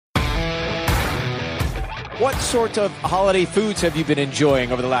What sort of holiday foods have you been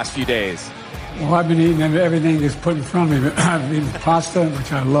enjoying over the last few days? Well, I've been eating everything that's put in front of me. I've eaten pasta,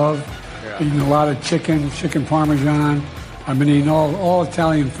 which I love. Yeah. Eating a lot of chicken parmesan. I've been eating all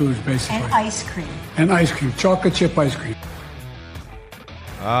Italian foods, basically. And ice cream. And ice cream, chocolate chip ice cream.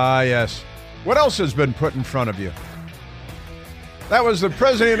 Ah, yes. What else has been put in front of you? That was the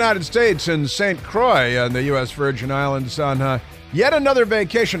President of the United States in St. Croix on the U.S. Virgin Islands on yet another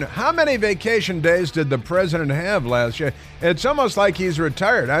vacation. How many vacation days did the president have last year? It's almost like he's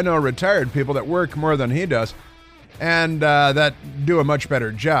retired. I know retired people that work more than he does and that do a much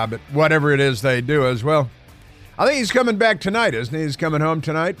better job at whatever it is they do as well. I think he's coming back tonight, isn't he? He's coming home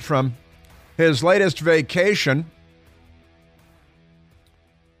tonight from his latest vacation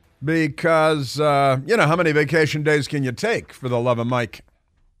because, how many vacation days can you take, for the love of Mike?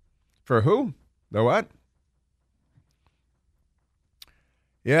 For who? The what?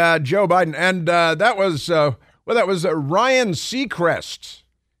 Yeah, Joe Biden. And that was Ryan Seacrest.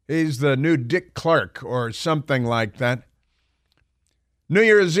 He's the new Dick Clark or something like that. New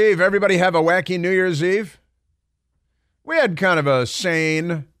Year's Eve. Everybody have a wacky New Year's Eve? We had kind of a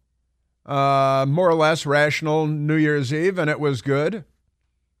sane, more or less rational New Year's Eve, and it was good.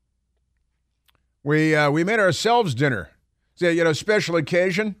 We made ourselves dinner. So, special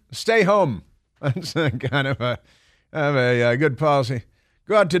occasion, stay home. That's kind of a good policy.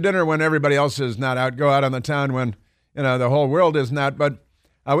 Go out to dinner when everybody else is not out. Go out on the town when, the whole world isn't out. But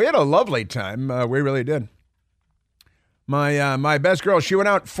we had a lovely time. We really did. My best girl, she went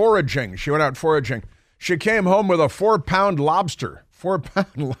out foraging. She came home with a 4-pound lobster.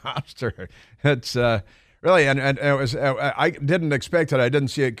 4-pound lobster. It's really, and it was. I didn't expect it. I didn't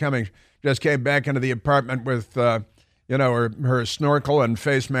see it coming. Just came back into the apartment with, her snorkel and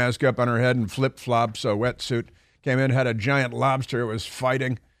face mask up on her head and flip-flops, a wetsuit. Came in, had a giant lobster. It was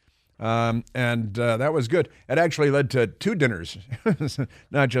fighting, and that was good. It actually led to 2 dinners,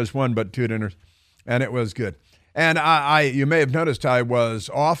 not just one, but 2 dinners, and it was good. And you may have noticed I was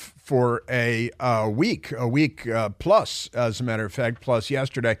off for a week plus, as a matter of fact, plus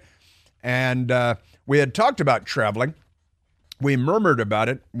yesterday, and we had talked about traveling. We murmured about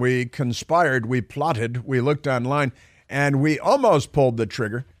it. We conspired. We plotted. We looked online, and we almost pulled the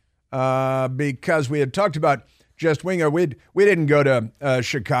trigger because we had talked about just wing it. We didn't go to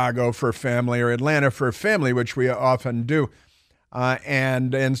Chicago for family or Atlanta for family, which we often do,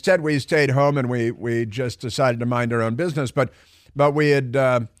 and instead we stayed home and we just decided to mind our own business. But we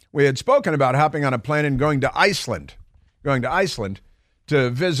had spoken about hopping on a plane and going to Iceland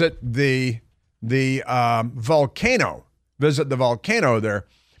to visit the volcano. Visit the volcano there.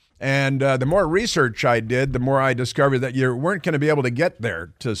 And the more research I did, the more I discovered that you weren't going to be able to get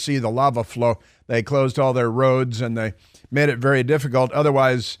there to see the lava flow. They closed all their roads and they made it very difficult.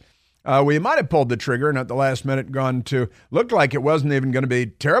 Otherwise, we might have pulled the trigger and at the last minute looked like it wasn't even going to be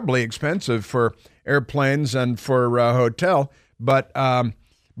terribly expensive for airplanes and for hotel. But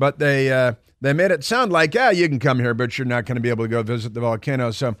they made it sound like, you can come here, but you're not going to be able to go visit the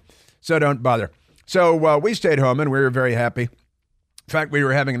volcano. So don't bother. So we stayed home, and we were very happy. In fact, we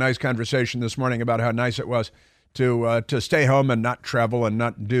were having a nice conversation this morning about how nice it was to stay home and not travel and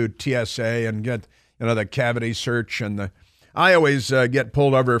not do TSA and get the cavity search. And I always get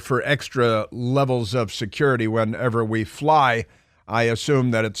pulled over for extra levels of security whenever we fly. I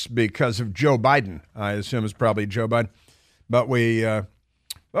assume that it's because of Joe Biden. I assume it's probably Joe Biden. But we had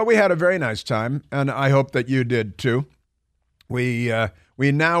a very nice time, and I hope that you did too. We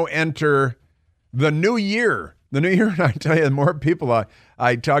now enter the new year. The new year, and I tell you, the more people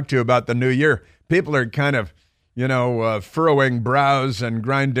I talk to about the new year, people are kind of, furrowing brows and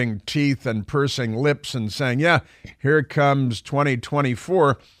grinding teeth and pursing lips and saying, here comes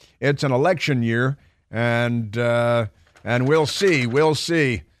 2024. It's an election year, and we'll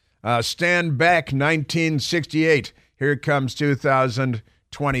see. Stand back 1968. Here comes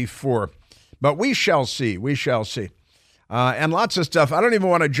 2024. But we shall see. And lots of stuff. I don't even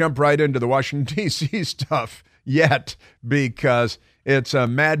want to jump right into the Washington, D.C. stuff yet because it's a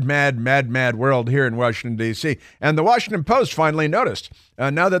mad world here in Washington, D.C. And the Washington Post finally noticed,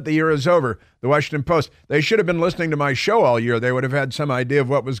 now that the year is over, the Washington Post, they should have been listening to my show all year. They would have had some idea of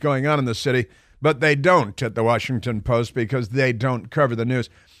what was going on in the city, but they don't at the Washington Post because they don't cover the news.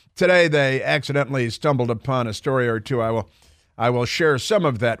 Today, they accidentally stumbled upon a story or two. I will share some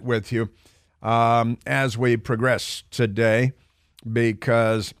of that with you as we progress today,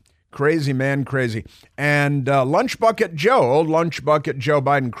 because crazy. And Lunch Bucket Joe, old Lunch Bucket Joe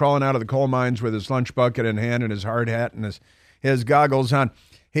Biden, crawling out of the coal mines with his lunch bucket in hand and his hard hat and his goggles on.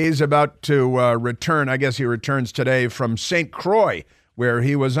 He's about to return. I guess he returns today from St. Croix, where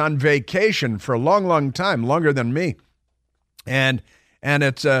he was on vacation for a long, long time, longer than me. And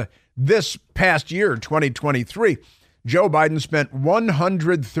it's this past year, 2023, Joe Biden spent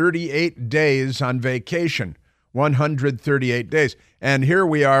 138 days on vacation. 138 days. And here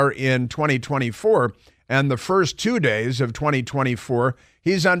we are in 2024, and the first 2 days of 2024,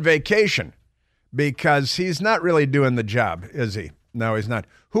 he's on vacation because he's not really doing the job, is he? No, he's not.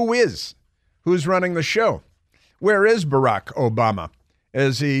 Who is? Who's running the show? Where is Barack Obama?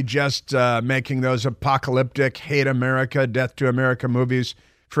 Is he just making those apocalyptic, hate America, death to America movies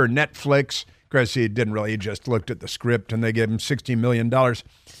for Netflix? Of course, he didn't really. He just looked at the script and they gave him $60 million.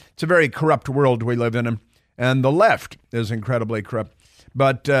 It's a very corrupt world we live in. And the left is incredibly corrupt.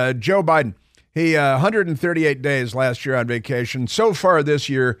 But Joe Biden, he 138 days last year on vacation. So far this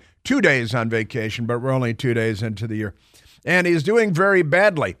year, 2 days on vacation, but we're only 2 days into the year. And he's doing very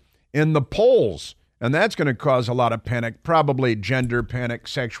badly in the polls. And that's going to cause a lot of panic, probably gender panic,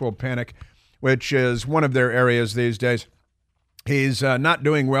 sexual panic, which is one of their areas these days. He's not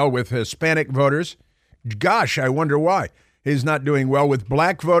doing well with Hispanic voters. Gosh, I wonder why. He's not doing well with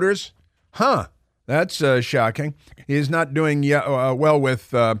black voters. That's shocking. He's not doing well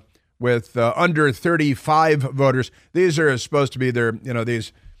with under 35 voters. These are supposed to be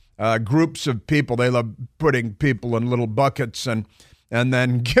these groups of people. They love putting people in little buckets and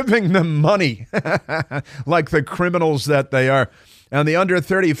then giving them money like the criminals that they are. And the under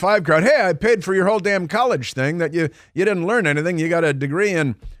 35 crowd, hey, I paid for your whole damn college thing that you didn't learn anything. You got a degree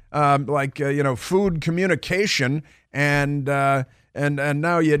in food communication and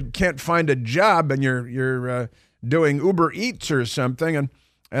now you can't find a job and you're doing Uber Eats or something.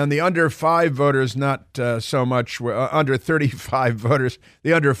 And the under 5 voters, not so much, under 35 voters,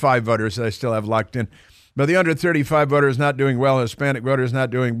 the under 5 voters I still have locked in. But the under 35 voters not doing well, Hispanic voters not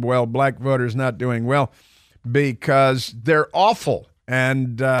doing well, black voters not doing well because they're awful.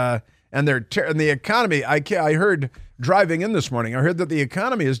 And they're and the economy, I heard driving in this morning, I heard that the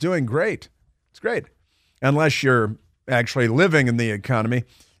economy is doing great. It's great. Unless you're actually living in the economy,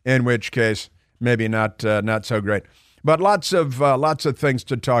 in which case maybe not so great. But lots of things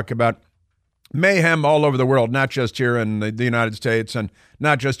to talk about. Mayhem all over the world, not just here in the United States and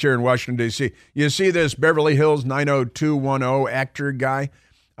not just here in Washington, D.C. You see this Beverly Hills 90210 actor guy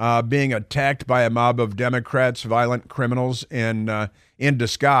being attacked by a mob of Democrats, violent criminals in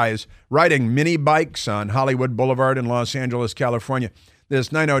disguise, riding mini bikes on Hollywood Boulevard in Los Angeles, California. This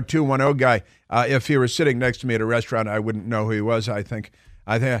 90210 guy, if he were sitting next to me at a restaurant, I wouldn't know who he was, I think.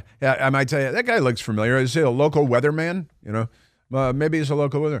 I might tell you, that guy looks familiar. Is he a local weatherman? Maybe he's a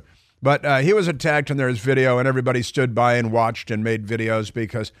local weatherman. But he was attacked, and there's video, and everybody stood by and watched and made videos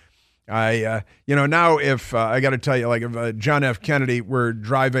because now if I got to tell you, like if John F. Kennedy were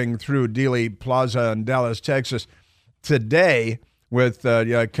driving through Dealey Plaza in Dallas, Texas today with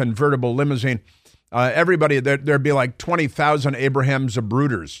a convertible limousine, everybody, there'd be like 20,000 Abraham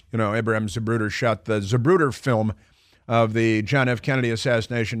Zabruders. Abraham Zapruder shot the Zapruder film of the John F. Kennedy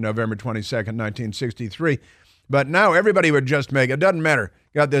assassination, November 22nd, 1963. But now everybody would just make, it doesn't matter.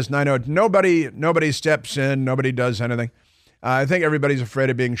 Got this 902. Nobody steps in. Nobody does anything. I think everybody's afraid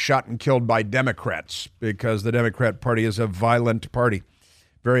of being shot and killed by Democrats because the Democrat Party is a violent party,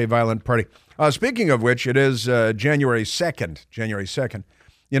 very violent party. Speaking of which, it is January 2nd. January 2nd.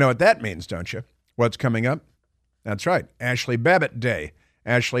 You know what that means, don't you? What's coming up? That's right, Ashley Babbitt Day.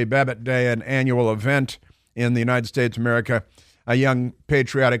 Ashley Babbitt Day, an annual event in the United States of America. A young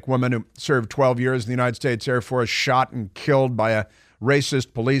patriotic woman who served 12 years in the United States Air Force, shot and killed by a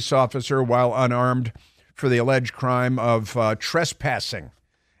racist police officer while unarmed for the alleged crime of trespassing.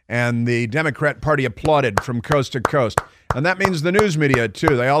 And the Democrat Party applauded from coast to coast. And that means the news media,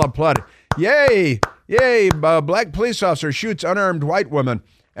 too. They all applauded. Yay! Yay! Black police officer shoots unarmed white woman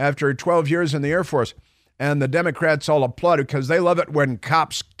after 12 years in the Air Force. And the Democrats all applauded because they love it when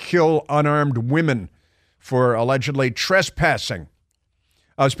cops kill unarmed women for allegedly trespassing.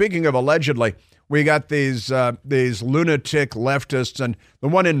 Speaking of allegedly, we got these lunatic leftists, and the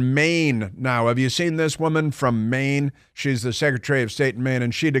one in Maine now. Have you seen this woman from Maine? She's the Secretary of State in Maine,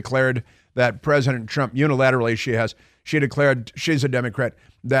 and she declared that President Trump, unilaterally she declared, she's a Democrat,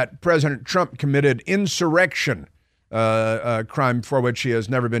 that President Trump committed insurrection, a crime for which he has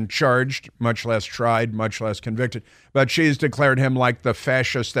never been charged, much less tried, much less convicted. But she's declared him like the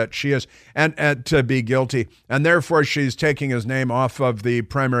fascist that she is, and to be guilty. And therefore, she's taking his name off of the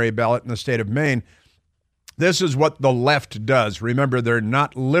primary ballot in the state of Maine. This is what the left does. Remember, they're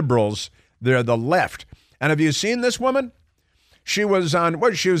not liberals. They're the left. And have you seen this woman? She was on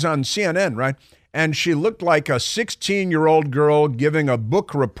CNN, right? And she looked like a 16-year-old girl giving a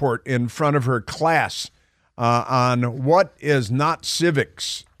book report in front of her class on what is not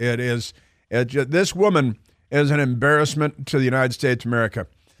civics. This woman is an embarrassment to the United States of America.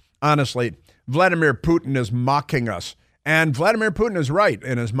 Honestly, Vladimir Putin is mocking us. And Vladimir Putin is right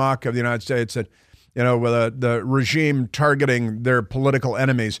in his mock of the United States that, with the regime targeting their political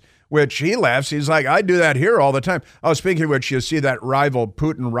enemies, which he laughs. He's like, I do that here all the time. Oh, speaking of which, you see that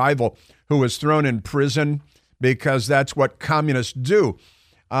Putin rival, who was thrown in prison because that's what communists do.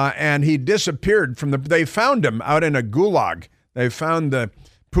 And he disappeared they found him out in a gulag. They found the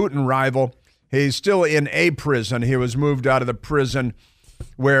Putin rival. He's still in a prison. He was moved out of the prison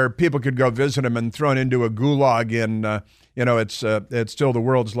where people could go visit him and thrown into a gulag in, it's still the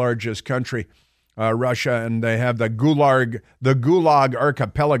world's largest country, Russia, and they have the Gulag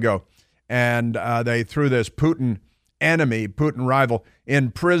Archipelago, and they threw this Putin rival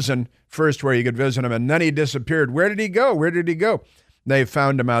in prison first where you could visit him, and then he disappeared. Where did he go? They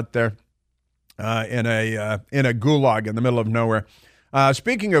found him out there in a gulag in the middle of nowhere.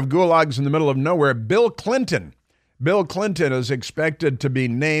 Speaking of gulags in the middle of nowhere, Bill Clinton is expected to be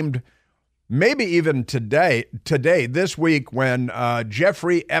named maybe even today, this week, when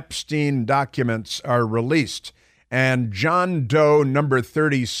Jeffrey Epstein documents are released. And John Doe number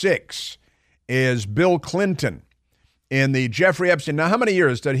 36 is Bill Clinton in the Jeffrey Epstein. Now, how many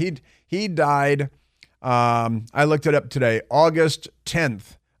years did he died? I looked it up today, August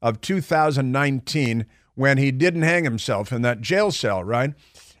 10th of 2019, when he didn't hang himself in that jail cell, right?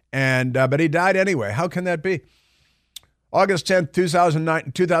 And but he died anyway. How can that be? August 10th,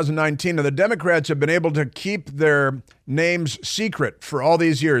 2019, and the Democrats have been able to keep their names secret for all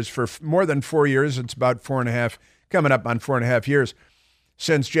these years, for more than 4 years. It's about 4.5, coming up on 4.5 years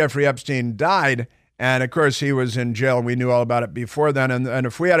since Jeffrey Epstein died. And, of course, he was in jail. We knew all about it before then. And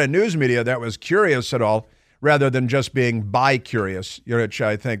if we had a news media that was curious at all, rather than just being bi-curious, which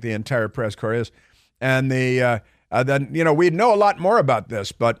I think the entire press corps is, and then we'd know a lot more about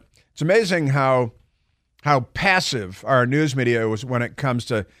this. But it's amazing how passive our news media was when it comes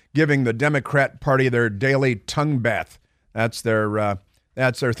to giving the Democrat Party their daily tongue bath. That's their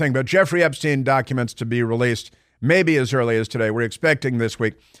thing. But Jeffrey Epstein documents to be released maybe as early as today. We're expecting this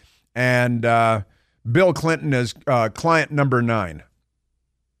week. And Bill Clinton is client number 9.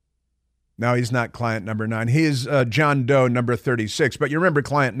 No, he's not client number 9. He's John Doe number 36. But you remember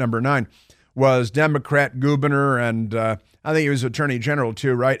client number 9 was Democrat governor, and I think he was attorney general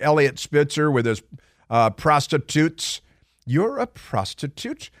too, right? Eliot Spitzer with his prostitutes. You're a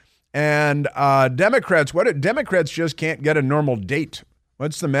prostitute? And Democrats just can't get a normal date.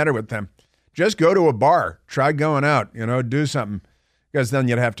 What's the matter with them? Just go to a bar. Try going out, do something. Because then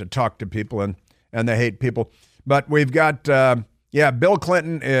you'd have to talk to people, and they hate people. But we've got, Bill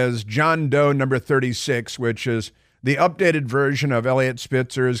Clinton is John Doe number 36, which is the updated version of Eliot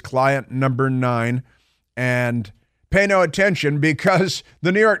Spitzer's client number 9. And pay no attention, because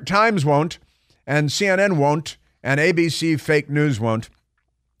the New York Times won't, and CNN won't, and ABC fake news won't.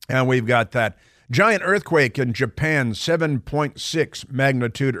 And we've got that giant earthquake in Japan, 7.6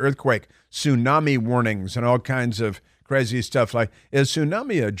 magnitude earthquake, tsunami warnings, and all kinds of crazy stuff. Like, is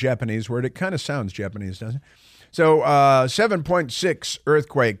tsunami a Japanese word? It kind of sounds Japanese, doesn't it? So 7.6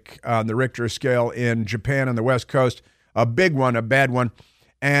 earthquake on the Richter scale in Japan on the West Coast, a big one, a bad one.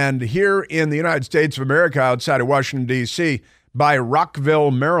 And here in the United States of America, outside of Washington, D.C., by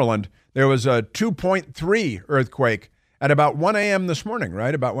Rockville, Maryland, there was a 2.3 earthquake at about 1 a.m. this morning,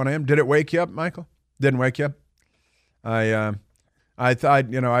 right? About 1 a.m. Did it wake you up, Michael? Didn't wake you up? I thought,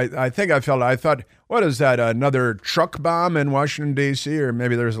 what is that, another truck bomb in Washington, D.C.? Or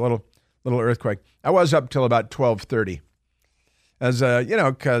maybe there's a little earthquake. I was up till about 12:30.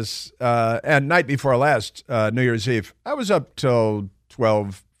 And night before last, New Year's Eve, I was up till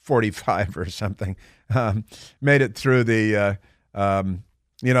 12:45 or something. Made it through the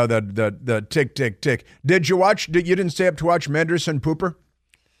tick, tick, tick. Did you watch, you didn't stay up to watch Manderson Pooper?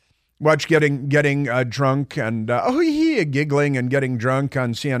 Watch getting drunk and, giggling and getting drunk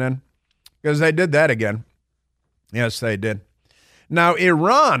on CNN? Because they did that again. Yes, they did. Now,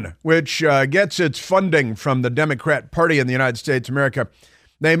 Iran, which gets its funding from the Democrat Party in the United States of America,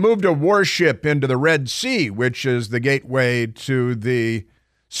 they moved a warship into the Red Sea, which is the gateway to the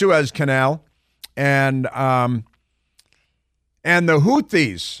Suez Canal. And the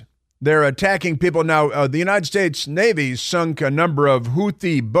Houthis, they're attacking people. Now, the United States Navy sunk a number of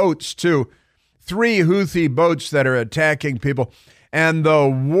Houthi boats, too. 3 Houthi boats that are attacking people. And the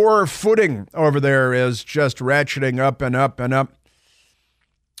war footing over there is just ratcheting up and up and up.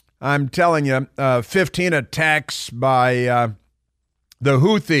 I'm telling you, 15 attacks by the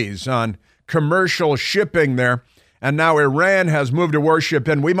Houthis on commercial shipping there. And now Iran has moved a warship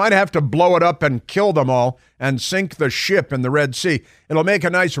in. We might have to blow it up and kill them all and sink the ship in the Red Sea. It'll make a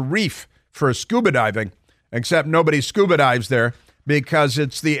nice reef for scuba diving, except nobody scuba dives there because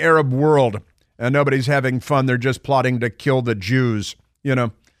it's the Arab world and nobody's having fun. They're just plotting to kill the Jews,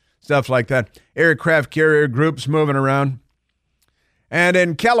 stuff like that. Aircraft carrier groups moving around. And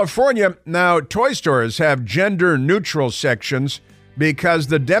in California, now toy stores have gender-neutral sections because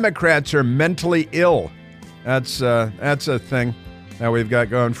the Democrats are mentally ill. That's a thing that we've got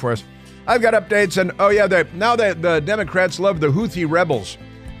going for us. I've got updates, and the Democrats love the Houthi rebels.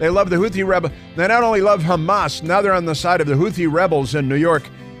 They love the Houthi rebels. They not only love Hamas, now they're on the side of the Houthi rebels in New York,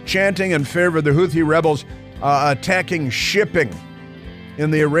 chanting in favor of the Houthi rebels attacking shipping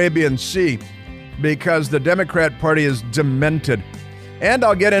in the Arabian Sea because the Democrat Party is demented. And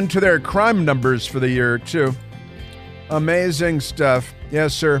I'll get into their crime numbers for the year, too. Amazing stuff.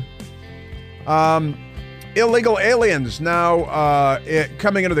 Yes, sir. Illegal aliens now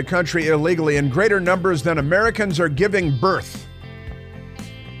coming into the country illegally in greater numbers than Americans are giving birth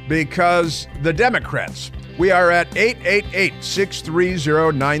because the Democrats. We are at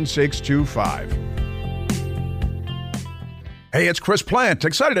 888-630-9625. Hey, it's Chris Plant,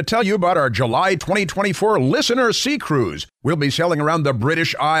 excited to tell you about our July 2024 Listener Sea Cruise. We'll be sailing around the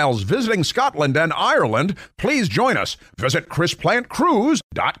British Isles, visiting Scotland and Ireland. Please join us. Visit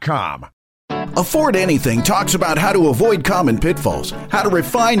ChrisPlantCruise.com. Afford Anything talks about how to avoid common pitfalls, how to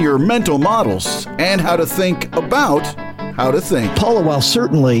refine your mental models, and how to think about how to think. Paula, while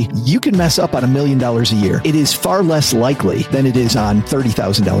certainly you can mess up on $1 million a year, it is far less likely than it is on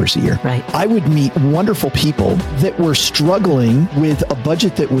 $30,000 a year. Right. I would meet wonderful people that were struggling with a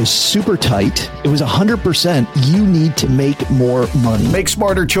budget that was super tight. It was 100% you need to make more money. Make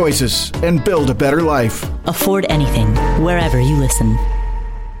smarter choices and build a better life. Afford Anything, wherever you listen.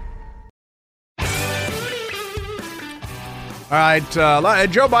 All right,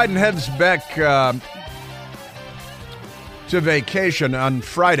 Joe Biden heads back to vacation on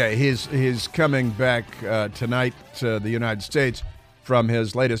Friday. He's coming back tonight to the United States from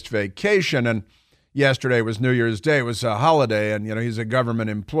his latest vacation, and yesterday was New Year's Day. It was a holiday, and he's a government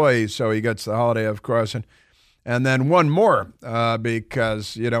employee, so he gets the holiday, of course, and then one more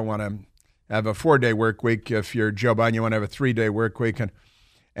because you don't want to have a 4-day work week. If you're Joe Biden, you want to have a 3-day work week,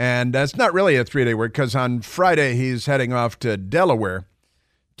 and that's not really a 3-day work because on Friday he's heading off to Delaware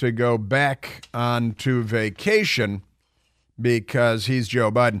to go back onto vacation because he's Joe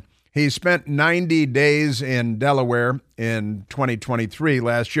Biden. He spent 90 days in Delaware in 2023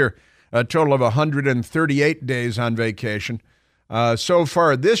 last year, a total of 138 days on vacation. So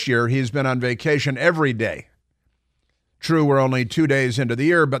far this year, he's been on vacation every day. True, we're only 2 days into the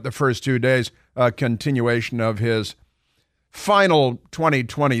year, but the first 2 days, a continuation of his final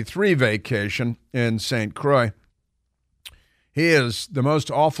 2023 vacation in St. Croix. He is the most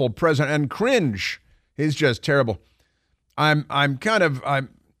awful president, and cringe. He's just terrible.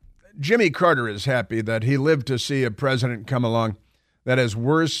 Jimmy Carter is happy that he lived to see a president come along that is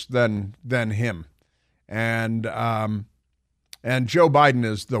worse than him. And Joe Biden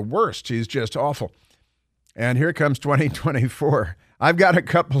is the worst. He's just awful. And here comes 2024. I've got a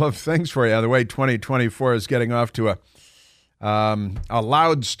couple of things for you. The way 2024 is getting off to a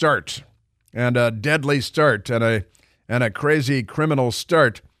loud start and a deadly start and a crazy criminal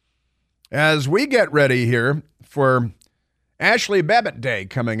start as we get ready here for Ashley Babbitt Day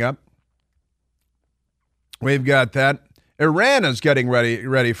coming up. We've got that. Iran is getting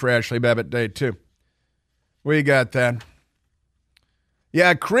ready for Ashley Babbitt Day too. We got that.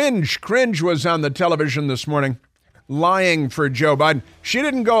 Yeah, cringe. Cringe was on the television this morning lying for Joe Biden. She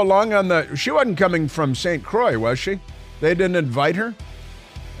didn't go along she wasn't coming from St. Croix, was she? They didn't invite her?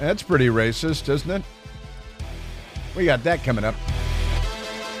 That's pretty racist, isn't it? We got that coming up.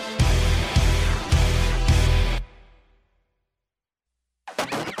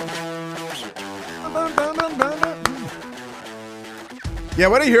 Yeah,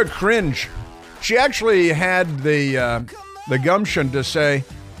 when I hear cringe, she actually had the gumption to say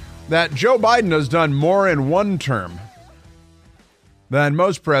that Joe Biden has done more in one term than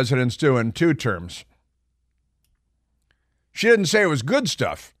most presidents do in 2 terms. She didn't say it was good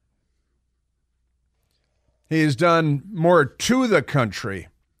stuff. He's done more to the country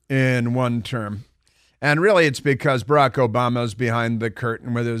in 1 term. And really, it's because Barack Obama's behind the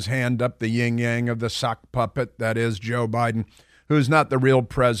curtain with his hand up the yin-yang of the sock puppet that is Joe Biden, who's not the real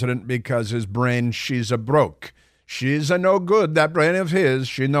president because his brain, she's a broke. She's a no good, that brain of his,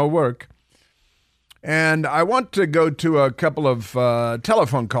 she no work. And I want to go to a couple of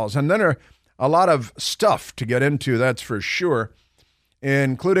telephone calls, and then a lot of stuff to get into, that's for sure.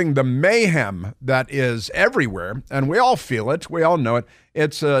 including the mayhem that is everywhere, and we all feel it, we all know it.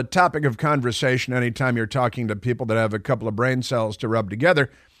 It's a topic of conversation anytime you're talking to people that have a couple of brain cells to rub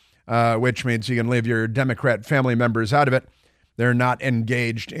together, which means you can leave your Democrat family members out of it. They're not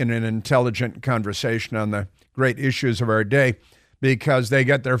engaged in an intelligent conversation on the great issues of our day because they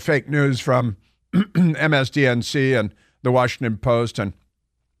get their fake news from MSDNC and the Washington Post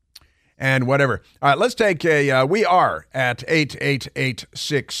and whatever. All right, let's take we are at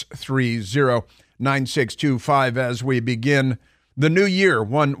 888-630-9625 as we begin the new year,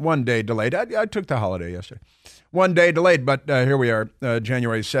 one day delayed. I took the holiday yesterday. One day delayed, but here we are,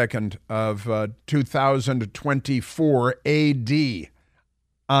 January 2nd of 2024 AD,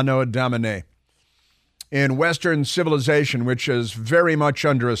 Anno Domini. In Western civilization, which is very much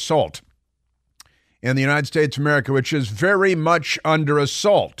under assault, in the United States of America, which is very much under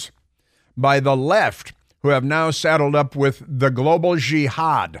assault by the left, who have now saddled up with the global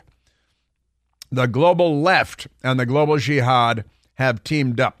jihad. The global left and the global jihad have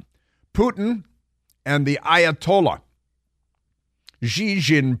teamed up. Putin and the Ayatollah. Xi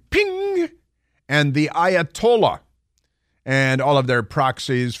Jinping and the Ayatollah. And all of their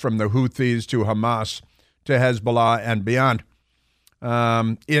proxies from the Houthis to Hamas to Hezbollah and beyond.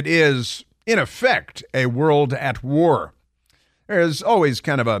 It is, in effect, a world at war. There's always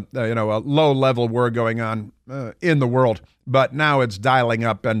kind of a low-level war going on in the world, but now it's dialing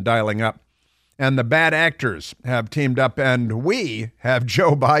up and dialing up. And the bad actors have teamed up, and we have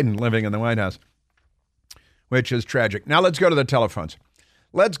Joe Biden living in the White House, which is tragic. Now let's go to the telephones.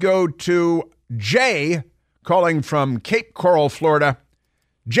 Let's go to Jay calling from Cape Coral, Florida.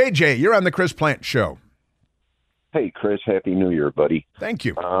 JJ, you're on the Chris Plante Show. Hey, Chris. Happy New Year, buddy. Thank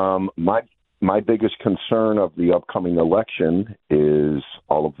you. My biggest concern of the upcoming election is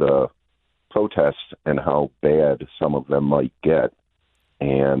all of the protests and how bad some of them might get.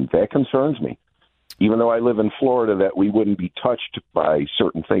 And that concerns me. Even though I live in Florida, that we wouldn't be touched by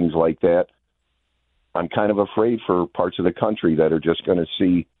certain things like that, I'm kind of afraid for parts of the country that are just going to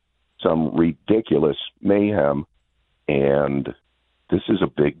see some ridiculous mayhem. And this is a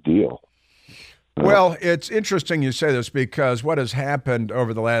big deal. Well, it's interesting you say this because what has happened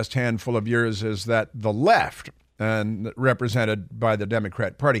over the last handful of years is that the left, and represented by the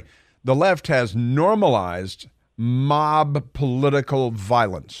Democrat Party, the left has normalized mob political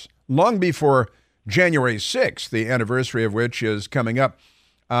violence long before January 6th, the anniversary of which is coming up.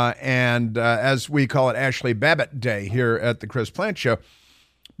 And as we call it, Ashley Babbitt Day here at the Chris Plante Show.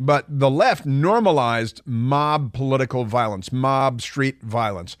 But the left normalized mob political violence, mob street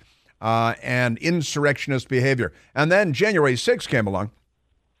violence, and insurrectionist behavior. And then January 6th came along,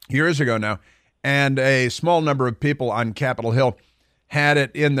 years ago now, and a small number of people on Capitol Hill had it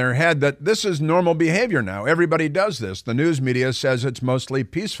in their head that this is normal behavior now. Everybody does this. The news media says it's mostly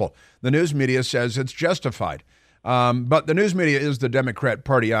peaceful. The news media says it's justified. But the news media is the Democrat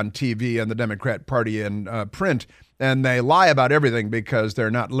Party on TV and the Democrat Party in print, and they lie about everything because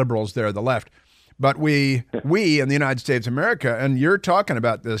they're not liberals, they're the left. But we in the United States of America, and you're talking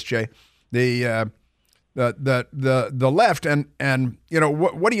about this, Jay, the left, and you know,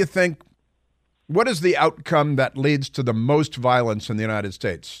 what do you think? What is the outcome that leads to the most violence in the United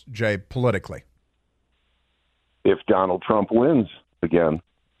States, Jay, politically? If Donald Trump wins again,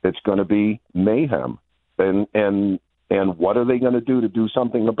 it's going to be mayhem. And what are they going to do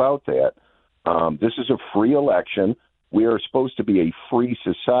something about that? This is a free election. We are supposed to be a free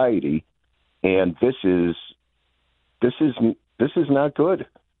society, and this is not good.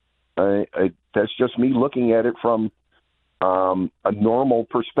 That's just me looking at it from a normal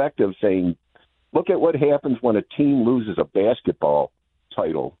perspective, saying, look at what happens when a team loses a basketball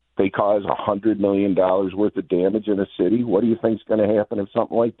title. They cause $100 million worth of damage in a city. What do you think is going to happen if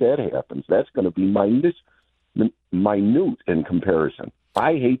something like that happens? That's going to be minute in comparison.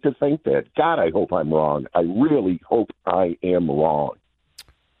 I hate to think that. God, I hope I'm wrong. I really hope I am wrong.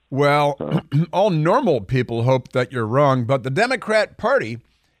 Well, all normal people hope that you're wrong, but the Democrat Party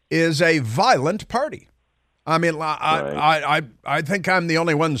is a violent party. I mean, right. I think I'm the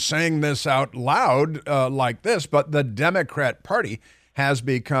only one saying this out loud like this, but the Democrat Party has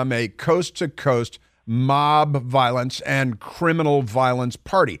become a coast-to-coast mob violence and criminal violence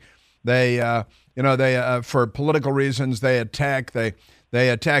party. They, for political reasons, they attack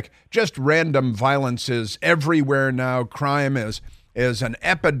just random violences everywhere now. Crime is an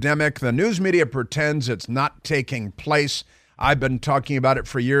epidemic. The news media pretends it's not taking place. I've been talking about it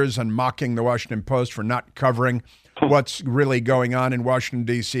for years and mocking the Washington Post for not covering what's really going on in Washington,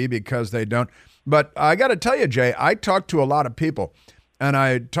 D.C. because they don't. But I got to tell you, Jay, I talk to a lot of people, and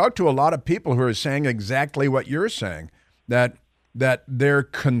I talk to a lot of people who are saying exactly what you're saying, that that they're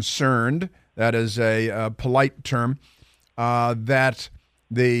concerned, that is a polite term, that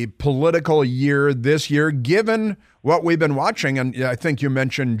the political year this year, given what we've been watching, and I think you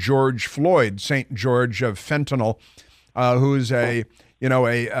mentioned George Floyd, St. George of fentanyl, who's a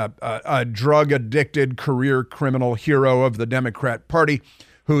drug-addicted career criminal hero of the Democrat Party,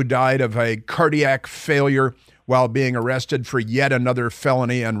 who died of a cardiac failure while being arrested for yet another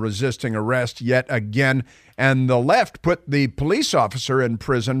felony and resisting arrest yet again. And the left put the police officer in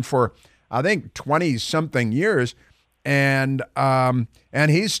prison for, I think, 20-something years. And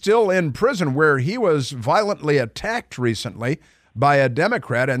he's still in prison, where he was violently attacked recently by a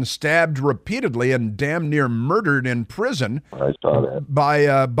Democrat and stabbed repeatedly and damn near murdered in prison. I saw that. by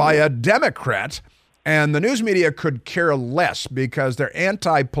a Democrat. And the news media could care less because they're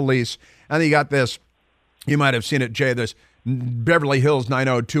anti-police. And you got this, you might have seen it, Jay, this Beverly Hills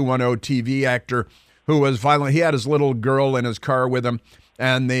 90210 TV actor who was violent. He had his little girl in his car with him,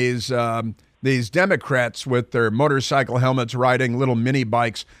 and these Democrats with their motorcycle helmets riding little mini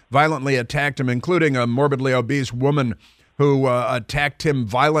bikes violently attacked him, including a morbidly obese woman who attacked him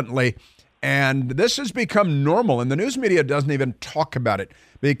violently. And this has become normal, and the news media doesn't even talk about it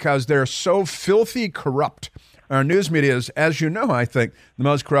because they're so filthy corrupt. Our news media is, as you know, I think, the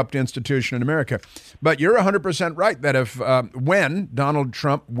most corrupt institution in America. But you're 100% right that if when Donald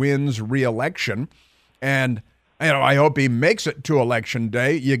Trump wins re-election, and I hope he makes it to Election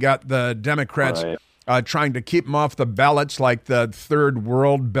Day, you got the Democrats trying to keep him off the ballots like the third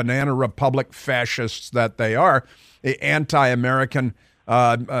world banana republic fascists that they are, the anti-American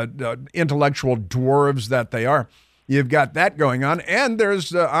intellectual dwarves that they are. You've got that going on. And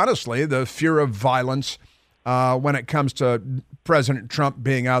there's, honestly, the fear of violence when it comes to President Trump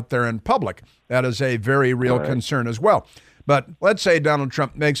being out there in public. That is a very real concern as well. But let's say Donald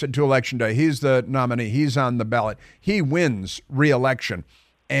Trump makes it to Election Day. He's the nominee. He's on the ballot. He wins re-election.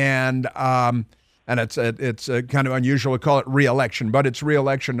 And it's kind of unusual to call it re-election, but it's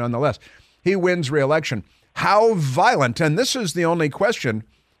re-election nonetheless. He wins re-election. How violent, and this is the only question,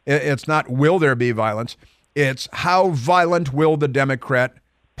 it's not will there be violence, it's how violent will the Democrat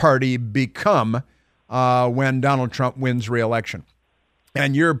Party become when Donald Trump wins re-election.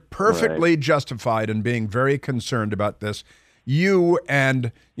 And you're perfectly justified in being very concerned about this. You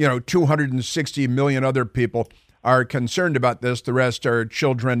and 260 million other people are concerned about this. The rest are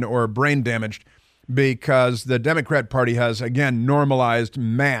children or brain damaged because the Democrat Party has, again, normalized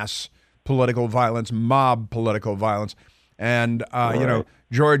mass political violence, mob political violence. And,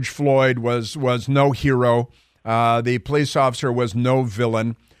 George Floyd was no hero. The police officer was no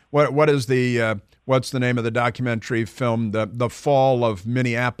villain. What is what's the name of the documentary film? The Fall of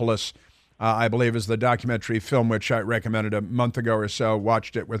Minneapolis, I believe, is the documentary film, which I recommended a month ago or so.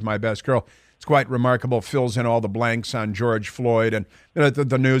 Watched it with my best girl. It's quite remarkable. Fills in all the blanks on George Floyd, and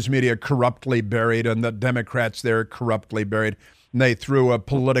the news media corruptly buried, and the Democrats there corruptly buried. And they threw a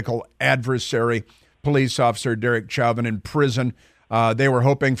political adversary, police officer Derek Chauvin, in prison. They were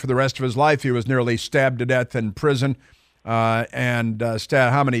hoping for the rest of his life. He was nearly stabbed to death in prison. How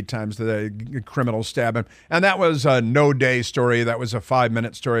many times did the criminals stab him? And that was a no-day story. That was a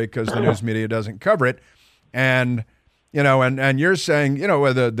 5-minute story because the news media doesn't cover it. And, and you're saying,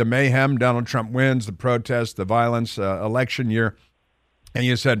 the mayhem, Donald Trump wins, the protests, the violence, election year. And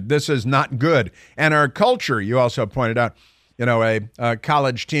you said, this is not good. And our culture, you also pointed out, a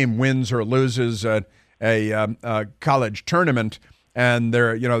college team wins or loses a college tournament, and there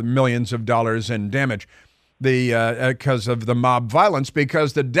are, millions of dollars in damage. Because of the mob violence,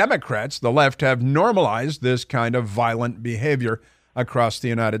 because the Democrats, the left, have normalized this kind of violent behavior across the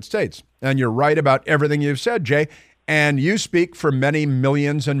United States. And you're right about everything you've said, Jay. And you speak for many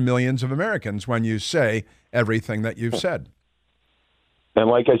millions and millions of Americans when you say everything that you've said. And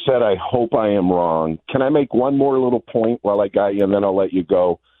like I said, I hope I am wrong. Can I make one more little point while I got you, and then I'll let you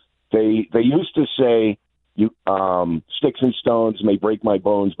go? They used to say, sticks and stones may break my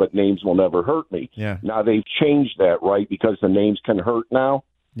bones, but names will never hurt me. Yeah. Now they've changed that, right? Because the names can hurt now.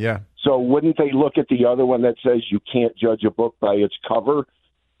 Yeah. So wouldn't they look at the other one that says you can't judge a book by its cover?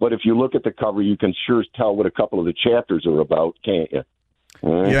 But if you look at the cover, you can sure tell what a couple of the chapters are about, can't you?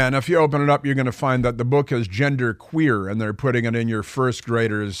 Yeah, and if you open it up, you're going to find that the book is gender queer, and they're putting it in your first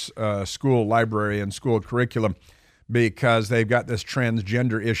grader's school library and school curriculum because they've got this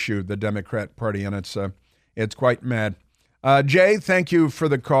transgender issue, the Democrat Party, and it's quite mad. Jay, thank you for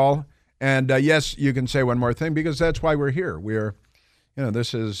the call. And yes, you can say one more thing because that's why we're here. We're,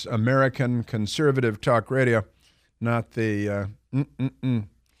 this is American conservative talk radio, not the,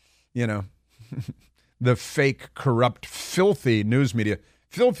 the fake, corrupt, filthy news media.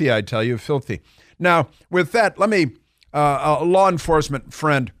 Filthy, I tell you, filthy. Now, with that, let me a law enforcement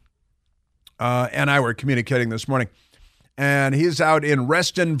friend and I were communicating this morning, and he's out in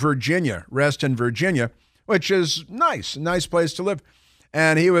Reston, Virginia, which is nice, a nice place to live.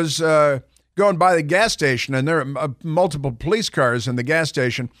 And he was going by the gas station, and there are multiple police cars in the gas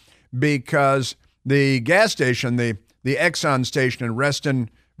station because the gas station, the Exxon station in Reston,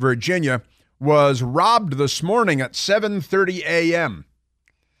 Virginia, was robbed this morning at 7:30 a.m.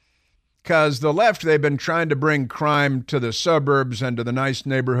 Because the left, they've been trying to bring crime to the suburbs and to the nice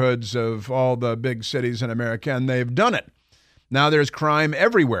neighborhoods of all the big cities in America, and they've done it. Now there's crime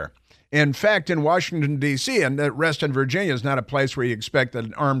everywhere. In fact, in Washington, D.C., and Reston, Virginia is not a place where you expect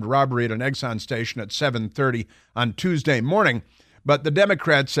an armed robbery at an Exxon station at 7:30 on Tuesday morning, but the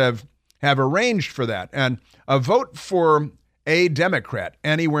Democrats have arranged for that. And a vote for a Democrat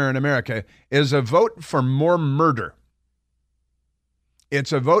anywhere in America is a vote for more murder.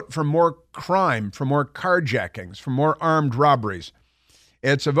 It's a vote for more crime, for more carjackings, for more armed robberies.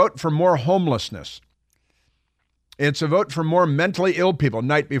 It's a vote for more homelessness. It's a vote for more mentally ill people.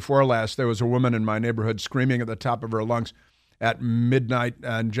 Night before last, there was a woman in my neighborhood screaming at the top of her lungs at midnight,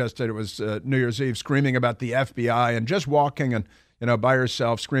 and it was New Year's Eve, screaming about the FBI and just walking and, by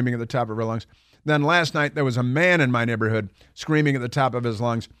herself, screaming at the top of her lungs. Then last night, there was a man in my neighborhood screaming at the top of his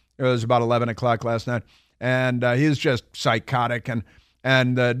lungs. It was about 11 o'clock last night, and he's just psychotic.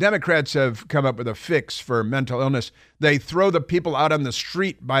 And the Democrats have come up with a fix for mental illness. They throw the people out on the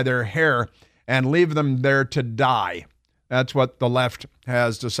street by their hair and leave them there to die. That's what the left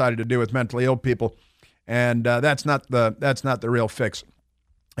has decided to do with mentally ill people, and that's not the real fix.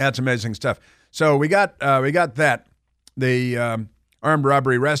 That's amazing stuff. So we got that, the armed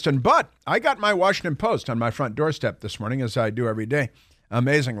robbery Reston, but I got my Washington Post on my front doorstep this morning, as I do every day.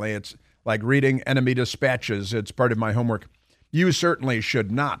 Amazingly, it's like reading enemy dispatches. It's part of my homework. You certainly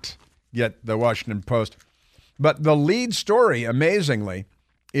should not get the Washington Post. But the lead story, amazingly,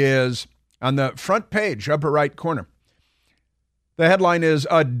 is on the front page, upper right corner. The headline is,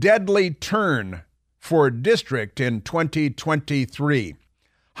 "A Deadly Turn for District in 2023.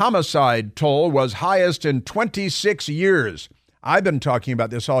 Homicide toll was highest in 26 years." I've been talking about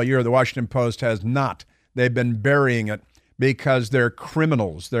this all year. The Washington Post has not. They've been burying it because they're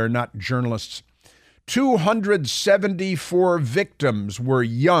criminals. They're not journalists. 274 victims were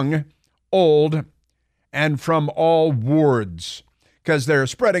young, old, and from all wards, because they're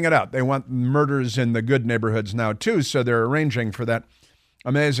spreading it out. They want murders in the good neighborhoods now, too, so they're arranging for that.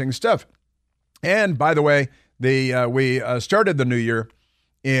 Amazing stuff. And, by the way, we started the new year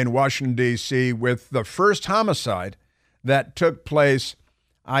in Washington, D.C. with the first homicide that took place,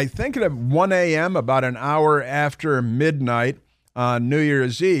 I think at 1 a.m., about an hour after midnight on New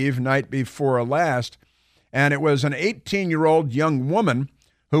Year's Eve, night before last. And it was an 18-year-old young woman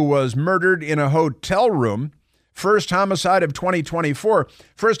who was murdered in a hotel room. First homicide of 2024.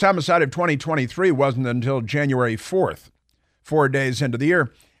 First homicide of 2023 wasn't until January 4th, 4 days into the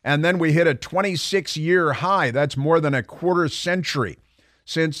year. And then we hit a 26-year high. That's more than a quarter century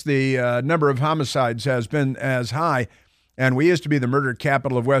since the number of homicides has been as high. And we used to be the murder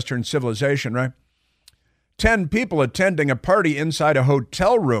capital of Western civilization, right? 10 people attending a party inside a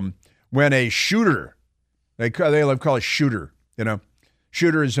hotel room when a shooter, they call it shooter,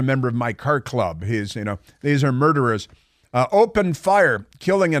 Shooter is a member of my car club. These are murderers. Opened fire,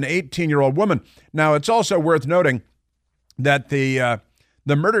 killing an 18-year-old woman. Now, it's also worth noting that the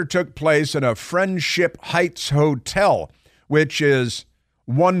murder took place in a Friendship Heights hotel, which is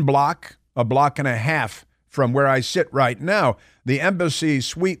a block and a half from where I sit right now. The Embassy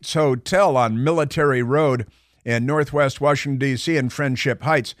Suites Hotel on Military Road in Northwest Washington, D.C. in Friendship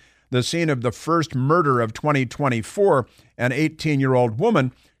Heights, the scene of the first murder of 2024, an 18-year-old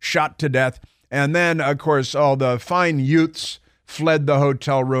woman shot to death. And then, of course, all the fine youths fled the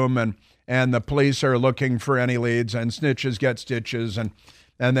hotel room, and the police are looking for any leads, and snitches get stitches, and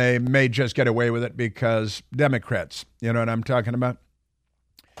they may just get away with it because Democrats, you know what I'm talking about?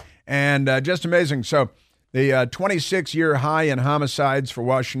 And just amazing. So the 26-year high in homicides for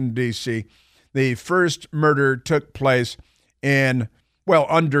Washington, D.C., the first murder took place in,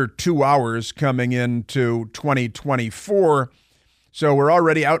 under 2 hours coming into 2024. So we're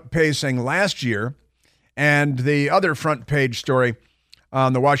already outpacing last year. And the other front page story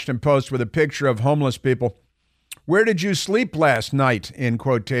on the Washington Post with a picture of homeless people. "Where did you sleep last night?" in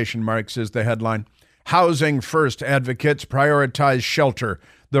quotation marks is the headline. "Housing first advocates prioritize shelter.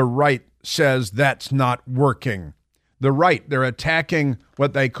 The right says that's not working." The right, they're attacking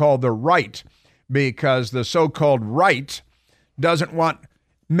what they call the right, because the so-called right doesn't want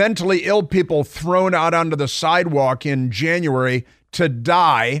mentally ill people thrown out onto the sidewalk in January to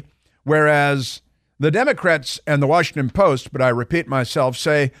die, whereas The Democrats and the Washington Post, but I repeat myself,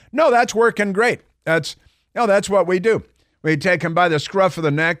 say, no, that's working great. That's what we do. We take them by the scruff of the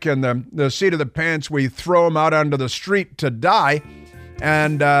neck and the seat of the pants. We throw them out onto the street to die.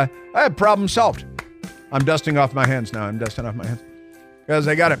 And problem solved. I'm dusting off my hands now. Because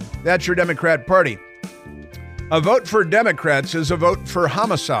I got it. That's your Democrat Party. A vote for Democrats is a vote for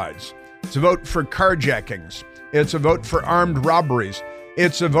homicides. It's a vote for carjackings. It's a vote for armed robberies.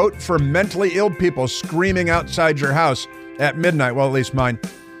 It's a vote for mentally ill people screaming outside your house at midnight, well, at least mine,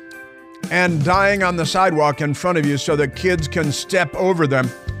 and dying on the sidewalk in front of you so that kids can step over them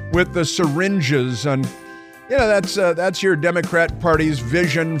with the syringes. And, that's your Democrat Party's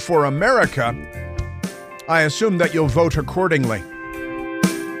vision for America. I assume that you'll vote accordingly.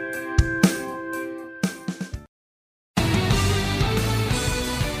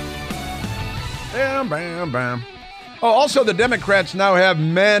 Bam, bam, bam. Oh, also the Democrats now have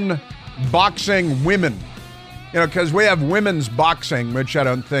men boxing women. Because we have women's boxing, which I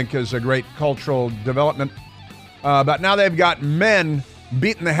don't think is a great cultural development. But now they've got men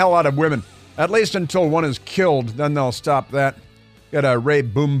beating the hell out of women, at least until one is killed. Then they'll stop that. Get a Ray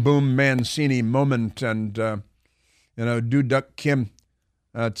Boom Boom Mancini moment and, Do Duck Kim.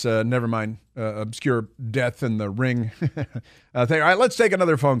 That's, never mind, obscure death in the ring thing. All right, let's take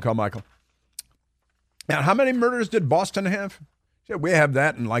another phone call, Michael. Now, how many murders did Boston have? Yeah, we have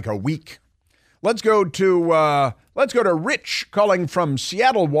that in like a week. Let's go to Rich calling from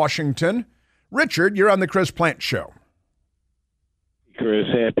Seattle, Washington. Richard, you're on the Chris Plant Show. Chris,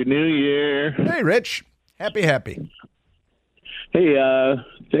 Happy New Year. Hey, Rich. Happy. Hey,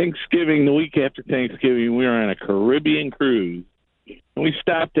 Thanksgiving, the week after Thanksgiving, we were on a Caribbean cruise. And we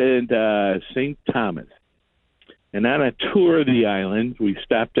stopped at St. Thomas. And on a tour of the island, we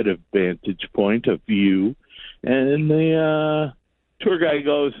stopped at a vantage point, a view. And the tour guide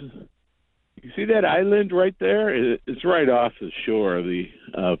goes, you see that island right there? It's right off the shore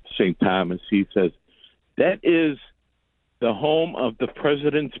of St. Thomas. He says, that is the home of the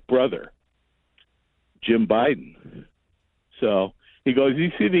president's brother, Jim Biden. So he goes,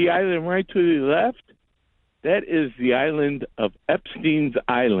 you see the island right to the left? That is the island of Epstein's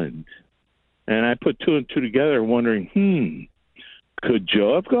Island. And I put two and two together wondering, could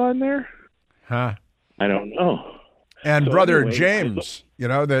Joe have gone there? Huh. I don't know. And so brother anyway, James, they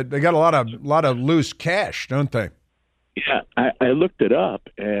got a lot of loose cash, don't they? Yeah, I looked it up,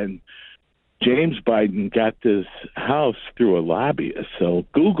 and James Biden got this house through a lobbyist. So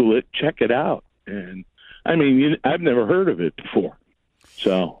Google it, check it out. And I mean, I've never heard of it before.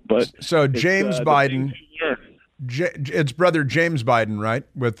 So James Biden, it's brother James Biden, right,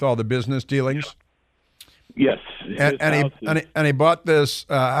 with all the business dealings. Yes, and he bought this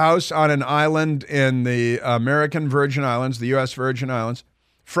house on an island in the American Virgin Islands, the U.S. Virgin Islands,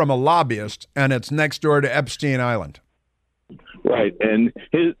 from a lobbyist, and it's next door to Epstein Island. Right, and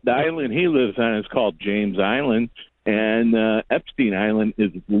the island he lives on is called James Island, and Epstein Island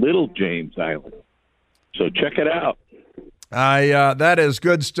is Little James Island. So check it out. That is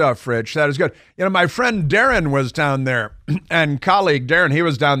good stuff, Rich. That is good. My friend Darren was down there, and colleague Darren, he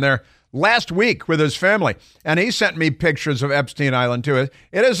was down there last week with his family, and he sent me pictures of Epstein Island, too. It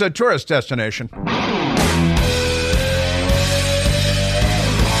is a tourist destination.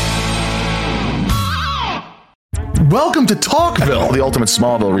 Welcome to Talkville, the ultimate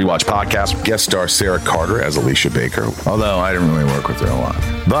Smallville rewatch podcast. Guest star Sarah Carter as Alicia Baker, although I didn't really work with her a lot.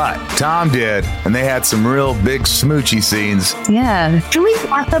 But Tom did, and they had some real big smoochy scenes. Yeah. Can we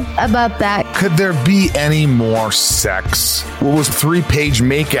talk about that? Could there be any more sex? What was a 3-page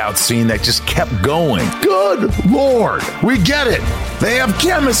makeout scene that just kept going? Good Lord, we get it. They have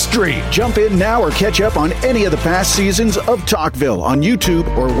chemistry. Jump in now or catch up on any of the past seasons of Talkville on YouTube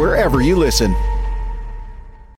or wherever you listen.